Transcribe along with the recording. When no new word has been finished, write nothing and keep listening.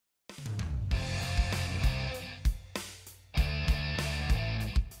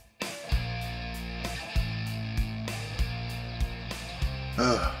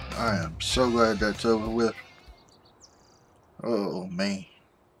I am so glad that's over with. Oh, me.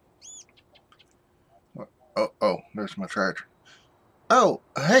 Oh, there's my charger. Oh,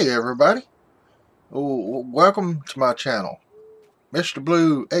 hey everybody. Oh, welcome to my channel. Mr.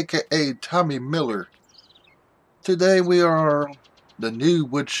 Blue, aka Tommy Miller. Today we are the new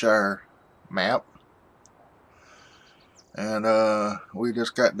Woodshire map. And we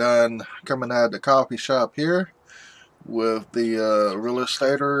just got done coming out of the coffee shop here with the real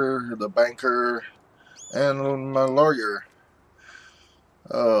estater, the banker, and my lawyer.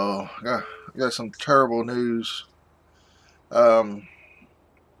 Oh, I got some terrible news. First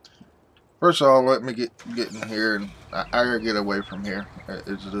of all, let me get in here, and I gotta get away from here.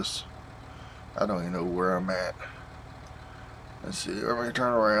 It's just, I don't even know where I'm at. Let's see, let me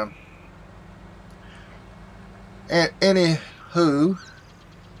turn around. And anywho,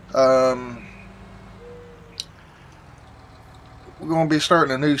 we're gonna be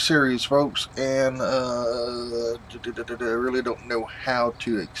starting a new series, folks, and I really don't know how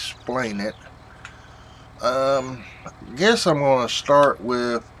to explain it. I guess I'm gonna start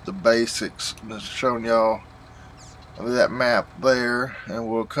with the basics, just showing y'all that map there, and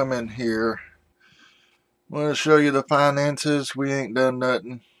we'll come in here. I'm gonna show you the finances. We ain't done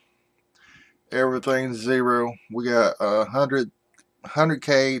nothing. Everything's zero. We got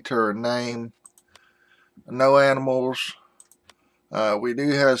 100K to our name. No animals. We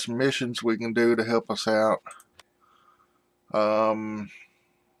do have some missions we can do to help us out. And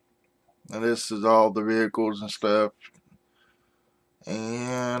this is all the vehicles and stuff.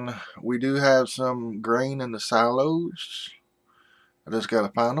 And we do have some grain in the silos. I just gotta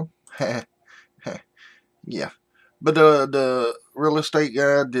find them. Yeah. But the real estate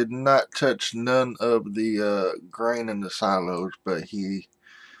guy did not touch none of the grain in the silos, but he,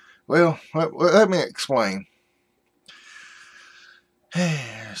 well, let me explain.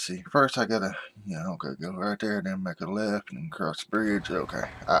 Let's see. First, I gotta, okay, go right there, then make a left and cross the bridge. Okay,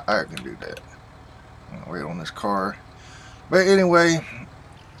 I can do that. I'll wait on this car. But anyway,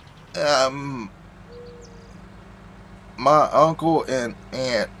 my uncle and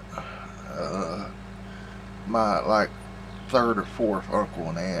aunt, my third or fourth uncle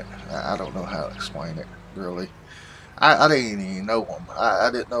and aunt, I don't know how to explain it really. I didn't even know them. I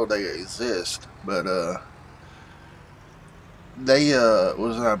didn't know they exist, but they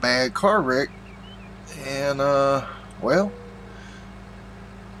was in a bad car wreck, and well,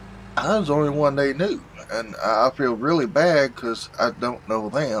 I was the only one they knew, and I feel really bad because I don't know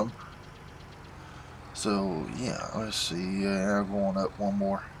them. So yeah, let's see. Yeah, going up one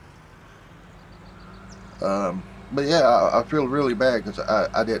more. But yeah, I feel really bad because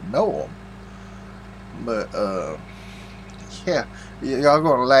I didn't know them. But yeah, y'all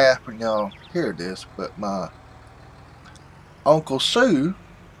gonna laugh when y'all hear this, but my Uncle Sue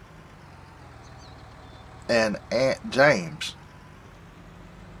and Aunt James.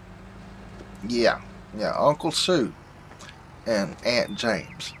 Yeah, Uncle Sue and Aunt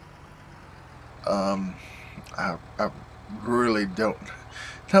James. I really don't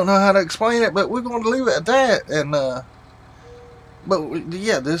know how to explain it, but we're going to leave it at that. And but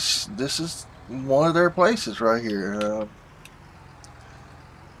yeah, this is one of their places right here.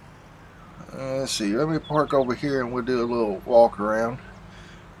 Let's see. Let me park over here, and we'll do a little walk around.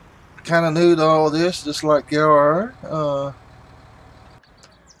 Kind of new to all this, just like you are.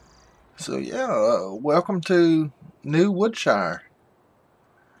 So yeah, welcome to New Woodshire.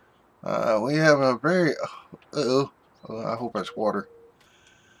 We have a very, I hope that's water.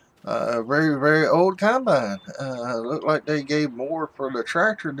 Very old combine. Looked like they gave more for the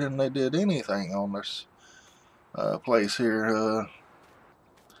tractor than they did anything on this place here.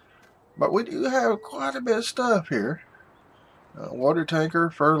 But we do have quite a bit of stuff here. Water tanker,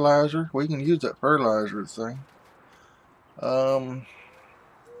 fertilizer. We can use that fertilizer thing.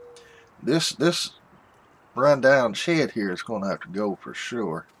 This rundown shed here is going to have to go for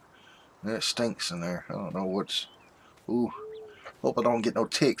sure. And it stinks in there. I don't know what's. Ooh, hope I don't get no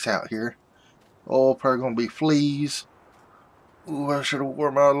ticks out here. Oh, probably gonna be fleas. Ooh, I should have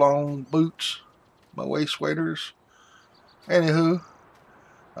worn my long boots, my waist waders. Anywho,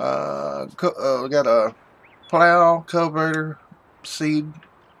 we got a plow, cultivator, seed,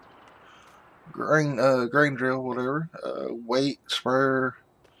 grain drill, whatever. Weight, sprayer.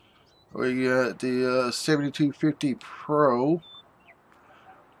 We got the 7250 Pro.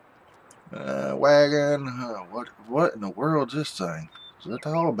 Wagon. What in the world is this thing? Is that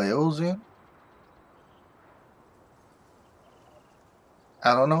all bales in?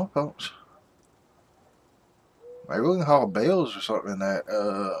 I don't know, folks. Maybe we can haul bales or something in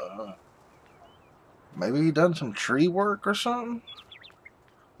that. Maybe he done some tree work or something?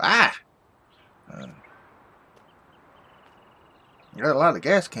 Ah! Got a lot of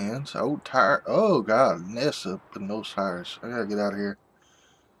gas cans. Old tire. Oh, God. Nessa putting those tires. I gotta get out of here.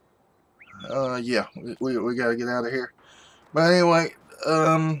 Yeah. We gotta get out of here. But anyway,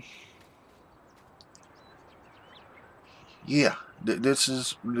 yeah. This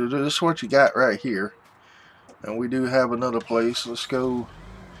is what you got right here. And we do have another place. Let's go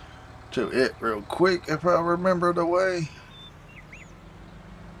to it real quick if I remember the way.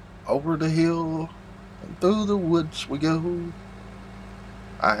 Over the hill and through the woods we go.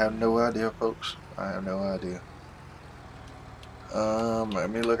 I have no idea, folks. I have no idea. Let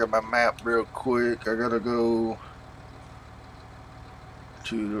me look at my map real quick. I gotta go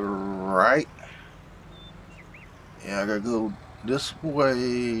to the right. Yeah, I gotta go this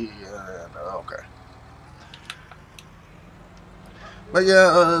way. Okay. But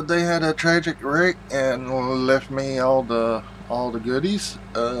yeah, they had a tragic wreck and left me all the goodies.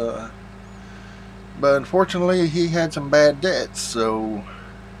 But unfortunately, he had some bad debts, so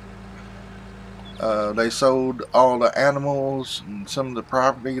they sold all the animals and some of the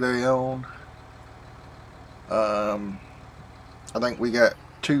property they owned. I think we got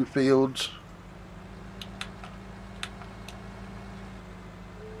 2 fields,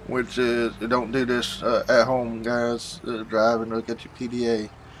 which is, don't do this at home, guys. Drive and look at your PDA.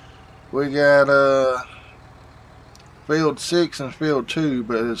 We got field 6 and field 2,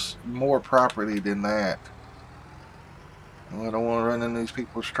 but it's more property than that. I don't want to run in these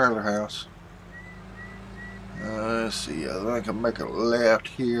people's trailer house. Let's see. I think I can make a left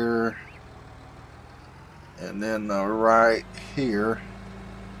here, and then right here.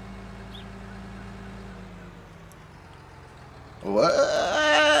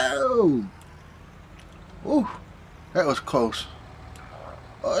 Whoa! Ooh, that was close.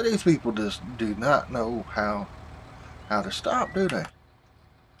 Oh, these people just do not know how to stop, do they?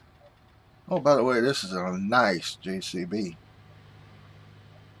 Oh, by the way, this is a nice JCB.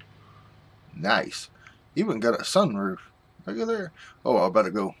 Nice. Even got a sunroof. Look at there. Oh, I better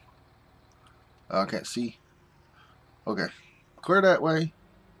go. I can't see. Okay. Clear that way.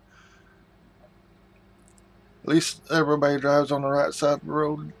 At least everybody drives on the right side of the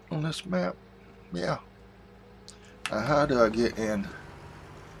road on this map. Yeah. Now, how do I get in?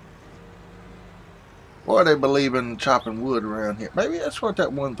 Why they believe in chopping wood around here? Maybe that's what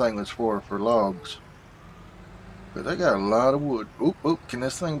that one thing was for logs. But they got a lot of wood. Oop, oop. Can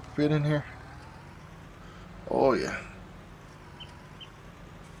this thing fit in here? Oh, yeah.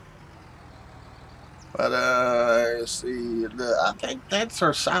 But, let's see. I think that's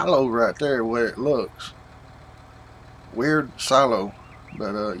our silo right there where it looks. Weird silo.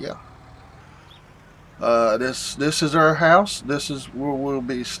 But, yeah. This is our house. This is where we'll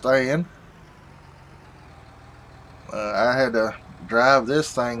be staying. I had to drive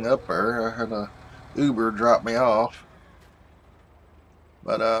this thing up there. I had a Uber drop me off.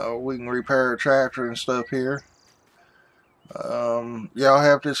 But we can repair a tractor and stuff here. Y'all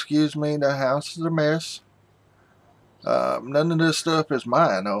have to excuse me. The house is a mess. None of this stuff is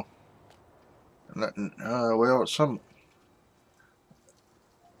mine, though. Well,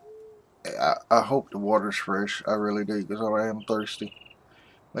 I hope the water's fresh. I really do, because I am thirsty.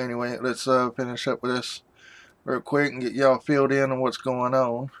 But anyway, let's finish up with this real quick and get y'all filled in on what's going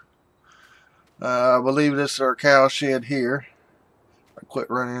on. I believe this is our cow shed here. I quit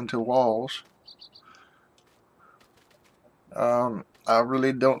running into walls. I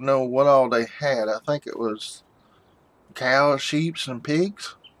really don't know what all they had. I think it was cows, sheep, and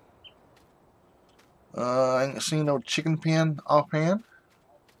pigs. I ain't seen no chicken pen offhand.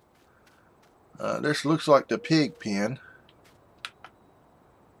 This looks like the pig pen.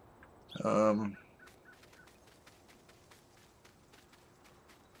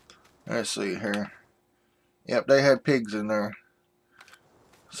 Let's see here. Yep, they had pigs in there.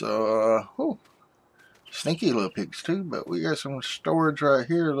 So, whew, sneaky little pigs too, but we got some storage right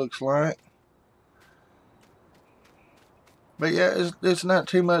here, looks like. But yeah, it's not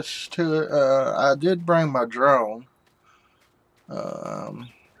too much to it. I did bring my drone. But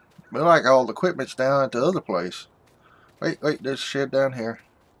like all the equipment's down at the other place. Wait, there's a shed down here.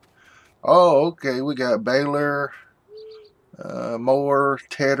 Oh, okay, we got baler, mower,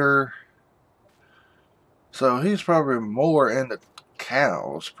 tedder. So he's probably more into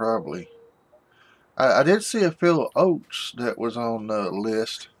cows, probably. I did see a field of oats that was on the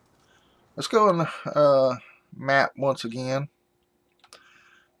list. Let's go on map once again.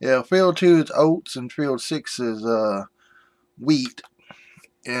 Yeah, field 2 is oats and field 6 is wheat.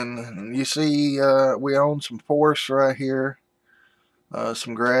 And you see we own some forest right here.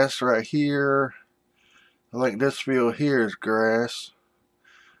 Some grass right here. I think this field here is grass.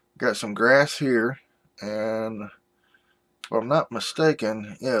 Got some grass here, and if I'm not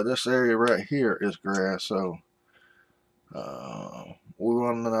mistaken, yeah, this area right here is grass. So we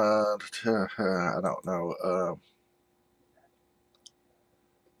want to, I don't know,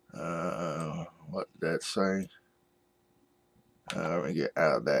 what did that say? Let me get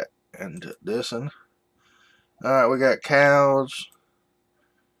out of that into this one. Alright, we got cows,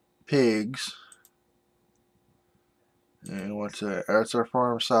 pigs, and what's that? That's our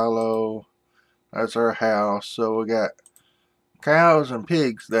farm silo. That's our house. So we got cows and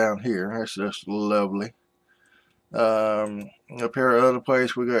pigs down here. That's just lovely. Up here at other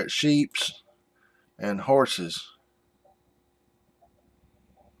place we got sheeps and horses.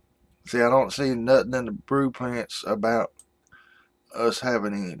 See, I don't see nothing in the blueprints about us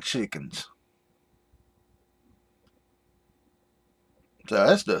having any chickens. So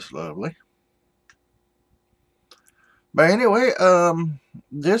that's just lovely. But anyway,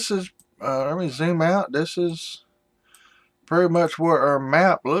 this is, let me zoom out. This is pretty much what our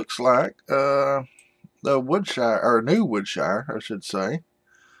map looks like. The Woodshire, or new Woodshire, I should say.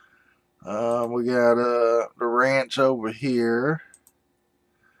 We got the ranch over here,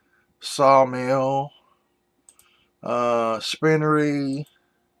 sawmill, spinnery,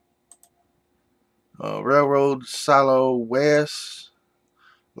 railroad silo west,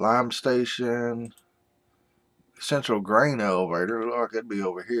 lime station, central grain elevator. Look, it'd be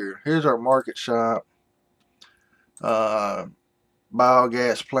over here. Here's our market shop, biogas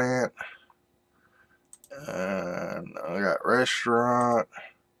plant, and I got restaurant,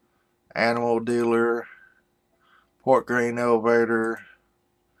 animal dealer, pork grain elevator,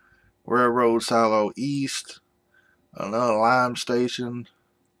 railroad silo east, another lime station,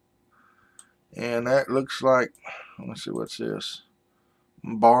 and that looks like, let me see, what's this?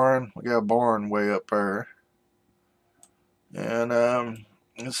 Barn. We got a barn way up there. And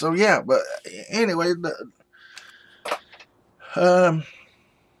so yeah, but anyway, let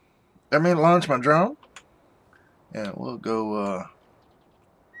me launch my drone, and we'll go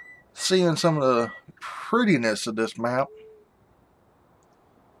seeing some of the prettiness of this map.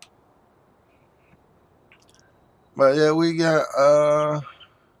 But yeah, we got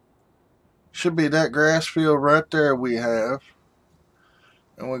should be that grass field right there we have,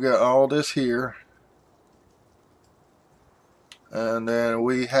 and we got all this here, and then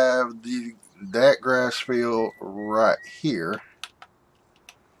we have that grass field right here,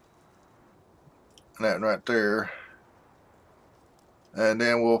 and that right there, and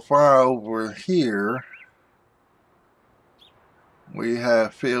then we'll fly over here. We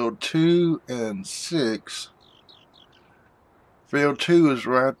have field 2 and 6. Field 2 is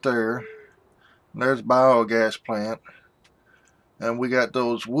right there. There's biogas plant, and we got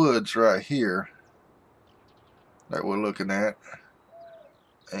those woods right here that we're looking at.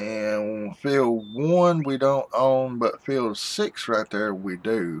 And field 1 we don't own, but field 6 right there we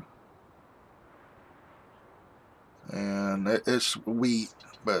do. And it's wheat,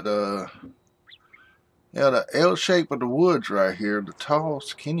 but yeah, the L shape of the woods right here, the tall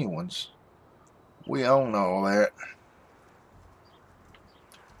skinny ones, we own all that.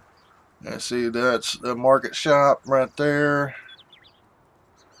 And see, that's the market shop right there.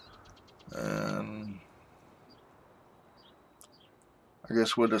 And I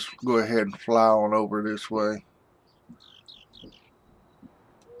guess we'll just go ahead and fly on over this way.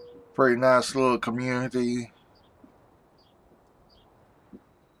 Pretty nice little community.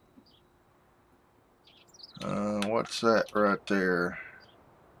 What's that right there?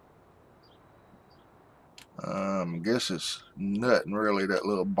 Guess it's nothing really, that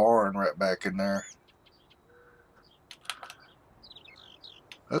little barn right back in there.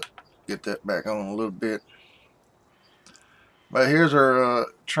 Oh, get that back on a little bit. But here's our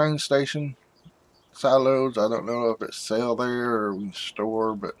train station silos. I don't know if it's sell there or we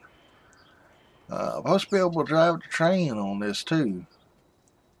store, but I'm supposed to be able to drive the train on this too.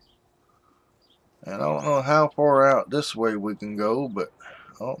 And I don't know how far out this way we can go, but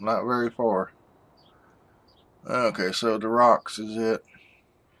oh, not very far. Okay, so the rocks is it.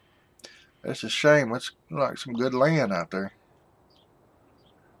 That's a shame. It's like some good land out there.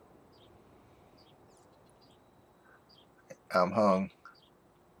 I'm hung.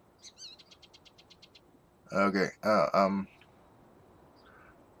 Okay, what am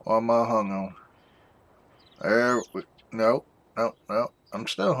I hung on? There we, no, I'm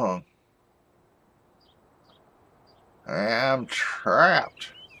still hung. I'm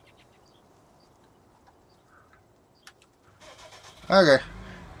trapped. Okay,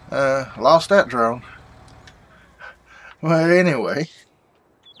 lost that drone. But anyway,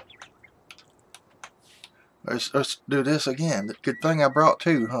 Let's do this again. Good thing I brought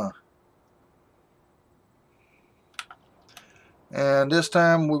two, huh? And this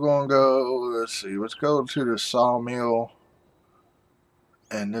time we're going to go, let's see, let's go to the sawmill.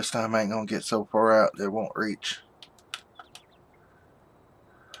 And this time I ain't going to get so far out that it won't reach.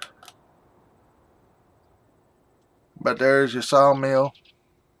 But there's your sawmill.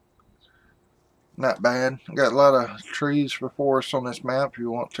 Not bad. Got a lot of trees for forest on this map if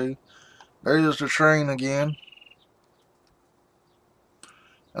you want to. There's the train again.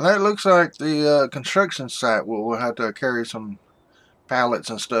 And that looks like the construction site. We'll have to carry some pallets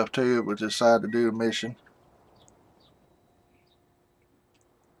and stuff to if we decide to do a mission.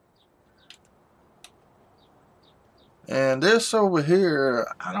 And this over here,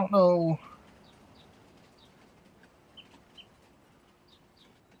 I don't know.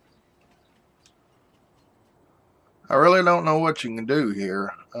 I really don't know what you can do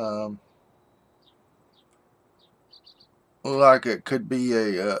here. Like it could be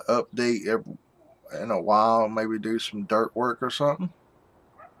a update in a while, maybe do some dirt work or something.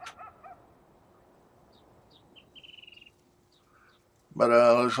 But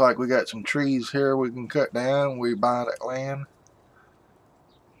looks like we got some trees here we can cut down. We buy that land.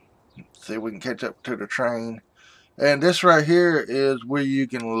 See if we can catch up to the train. And this right here is where you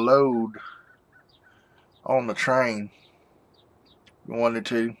can load on the train if you wanted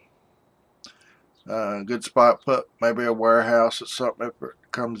to. Good spot, put maybe a warehouse or something if it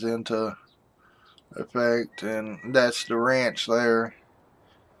comes into effect. And that's the ranch there.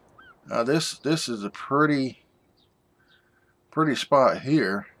 This is a pretty spot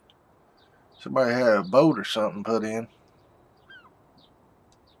here. Somebody had a boat or something put in.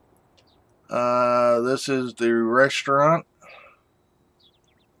 This is the restaurant.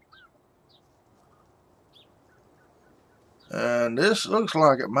 And this looks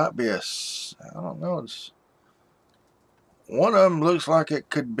like it might be I don't know, it's one of them looks like it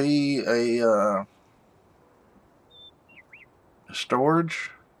could be a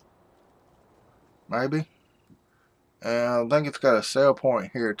storage, maybe. And I think it's got a sell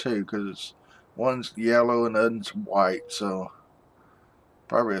point here too, because one's yellow and the other's white, so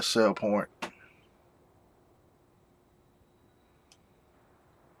probably a sell point.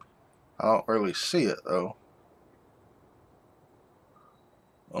 I don't really see it though,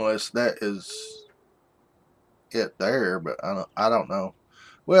 unless that is it there, but I don't know.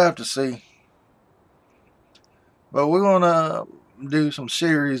 We'll have to see. But we're gonna do some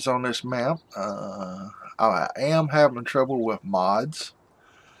series on this map. I am having trouble with mods.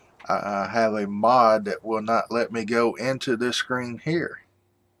 I have a mod that will not let me go into this screen here,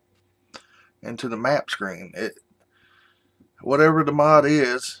 into the map screen. Whatever the mod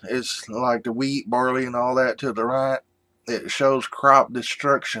is, it's like the wheat, barley, and all that to the right. It shows crop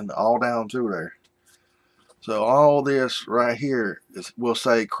destruction all down through there. So all this right here will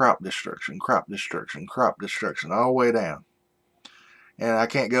say crop destruction, crop destruction, crop destruction, all the way down. And I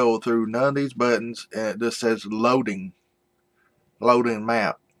can't go through none of these buttons, and it just says loading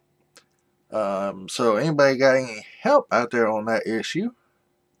map. So anybody got any help out there on that issue?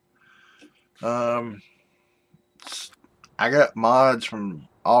 I got mods from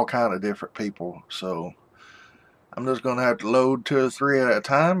all kind of different people, so I'm just gonna have to load 2 or 3 at a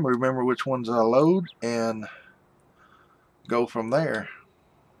time, remember which ones I load, and go from there.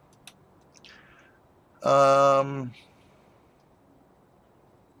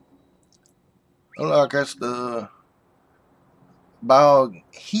 Look, that's the bio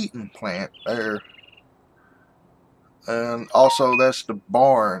heating plant there. And also that's the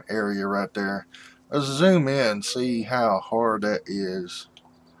barn area right there. Let's zoom in, see how hard that is.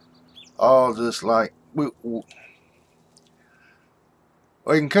 All this, like, we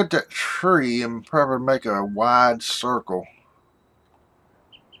can cut that tree and probably make a wide circle,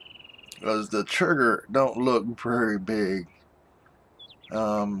 because the trigger don't look very big.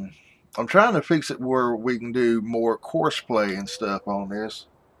 I'm trying to fix it where we can do more course play and stuff on this.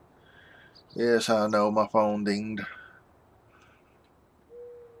 Yes, I know, my phone dinged.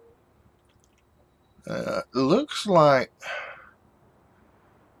 Looks like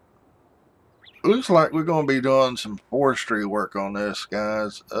we're gonna be doing some forestry work on this,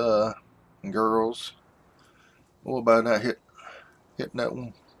 guys, girls. What about not hitting that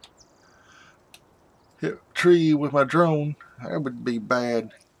one? Hit a tree with my drone. That would be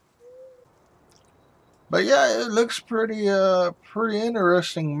bad. But yeah, it looks pretty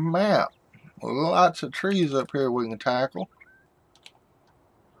interesting map. Lots of trees up here we can tackle.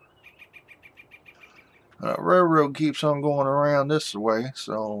 Railroad keeps on going around this way,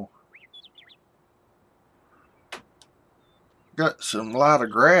 so got some lot of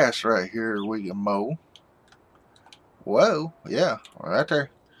grass right here we can mow. Whoa, yeah, right there.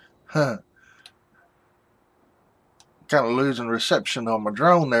 Huh. Kind of losing reception on my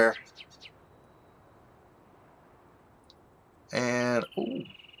drone there. And, ooh,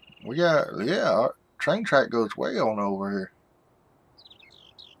 we got, yeah, our train track goes way on over here.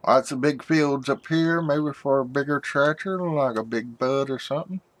 Lots of big fields up here, maybe for a bigger tractor, like a big bud or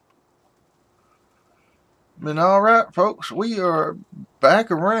something. And alright, folks, we are back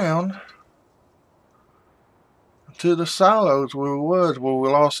around to the silos where we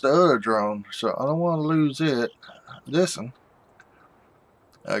lost the other drone. So I don't want to lose this one,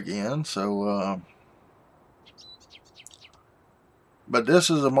 again. So, but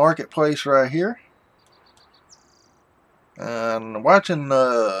this is a marketplace right here. And watching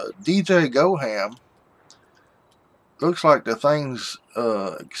DJ Goham, looks like the things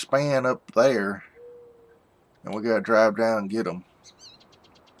expand up there. And we gotta drive down and get them.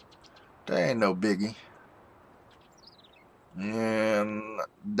 That ain't no biggie. And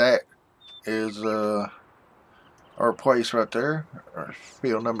that is our place right there.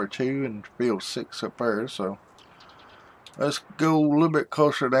 Field number 2 and field 6 up there. So let's go a little bit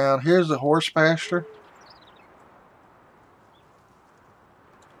closer down. Here's the horse pasture.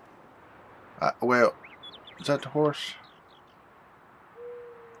 Well, is that the horse?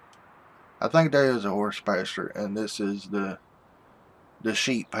 I think that is a horse pasture, and this is the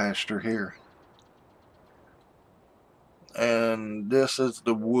sheep pasture here. And this is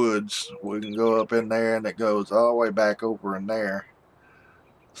the woods. We can go up in there, and it goes all the way back over in there.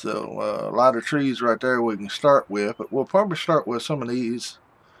 So a lot of trees right there we can start with, but we'll probably start with some of these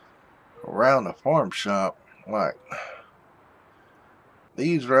around the farm shop. Like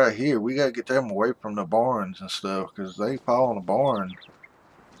these right here, we gotta get them away from the barns and stuff, because they fall in the barn.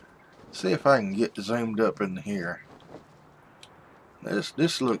 See if I can get zoomed up in here.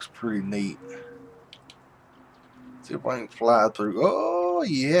 This looks pretty neat. See if I can fly through. Oh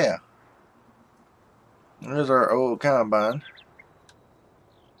yeah. There's our old combine.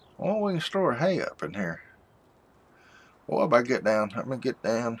 Well, we can store hay up in here. What if I get down? I'm gonna get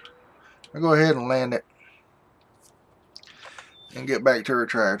down. I'll go ahead and land it and get back to our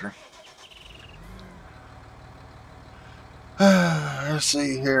tractor. Let's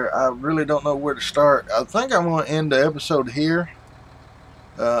see here. I really don't know where to start. I think I'm going to end the episode here.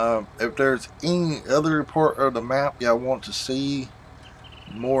 If there's any other part of the map y'all want to see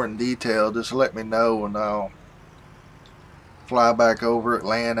more in detail, just let me know and I'll fly back over it,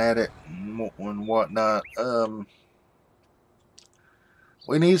 land at it, and whatnot.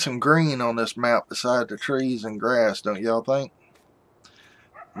 We need some green on this map beside the trees and grass, don't y'all think?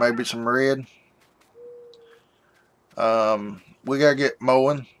 Maybe some red. We gotta get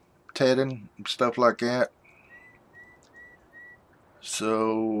mowing, tedding, stuff like that.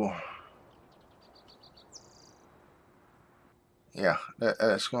 So yeah,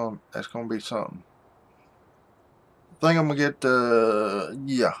 that's gonna be something. I think I'm gonna get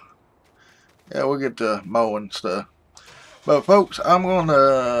yeah, we'll get the mowing stuff. But folks, I'm gonna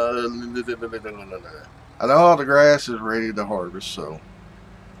I know all the grass is ready to harvest, so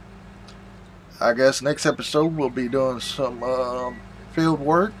I guess next episode we'll be doing some field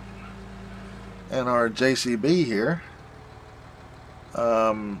work in our JCB here.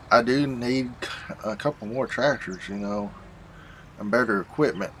 I do need a couple more tractors, you know, and better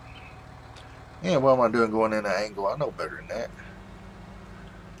equipment. Yeah, what am I doing going in an angle? I know better than that.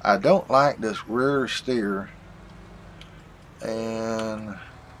 I don't like this rear steer. And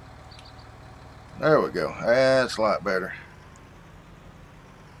there we go. That's a lot better.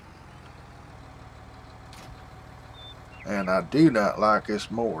 And I do not like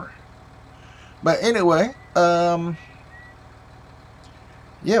this more. But anyway,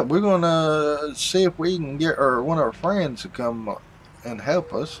 yeah, we're gonna see if we can get one of our friends to come and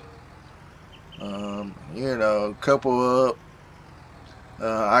help us. You know, CoupleUp,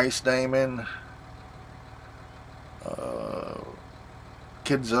 Ice Damon,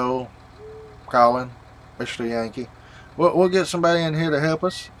 Kidzo, Collin, Mr. Yankee. We'll get somebody in here to help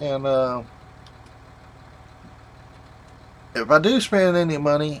us, and if I do spend any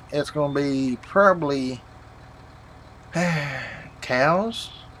money, it's going to be probably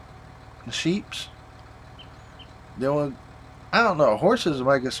cows and sheeps. I don't know, horses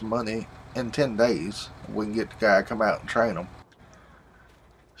will make us some money in 10 days. We can get the guy to come out and train them.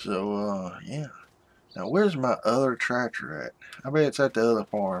 So, yeah. Now, where's my other tractor at? I bet it's at the other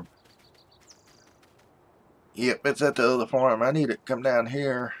farm. Yep, it's at the other farm. I need it to come down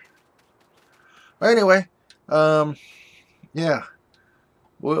here. But anyway, yeah.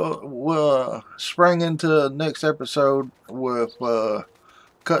 We'll spring into the next episode with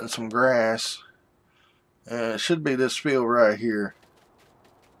cutting some grass It should be this field right here.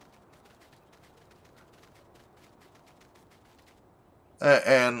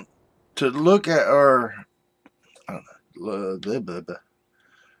 And to look at our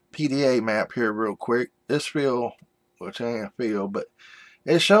PDA map here real quick, this field, which ain't a field, but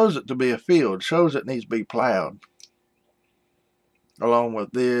it shows it to be a field. It shows it needs to be plowed. Along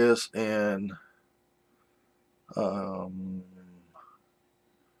with this and I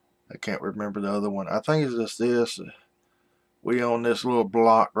can't remember the other one. I think it's just this. We own this little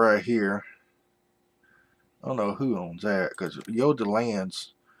block right here. I don't know who owns that, because Yoda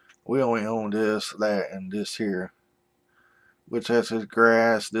Lands, we only own this, that, and this here. Which has his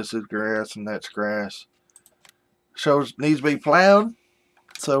grass, this is grass, and that's grass. Shows needs to be plowed.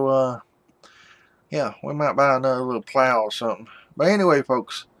 So, yeah, we might buy another little plow or something. But anyway,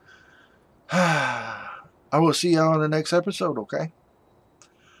 folks, I will see y'all in the next episode, okay?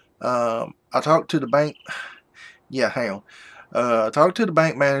 I talked to the bank. Yeah, hang on. I talked to the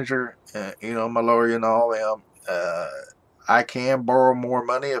bank manager, you know, my lawyer and all them. I can borrow more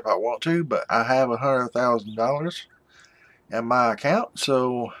money if I want to, but I have $100,000 in my account,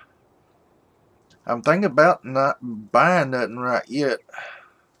 so I'm thinking about not buying nothing right yet.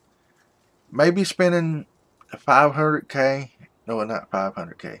 Maybe spending $500K. No, not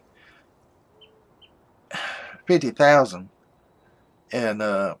 $500K. $50,000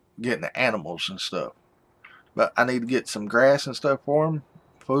 and getting the animals and stuff. But I need to get some grass and stuff for them,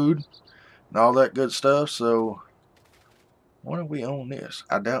 food, and all that good stuff. So, wonder if we own this?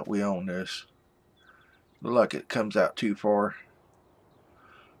 I doubt we own this. Look like it comes out too far.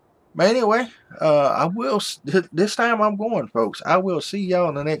 But anyway, I will. This time I'm going, folks. I will see y'all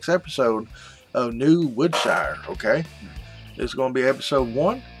in the next episode of New Woodshire. Okay, this is going to be episode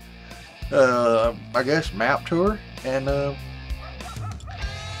 1. I guess map tour, and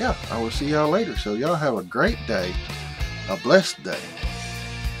yeah, I will see y'all later. So y'all have a great day, a blessed day.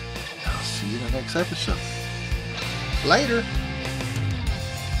 I'll see you in the next episode. Later.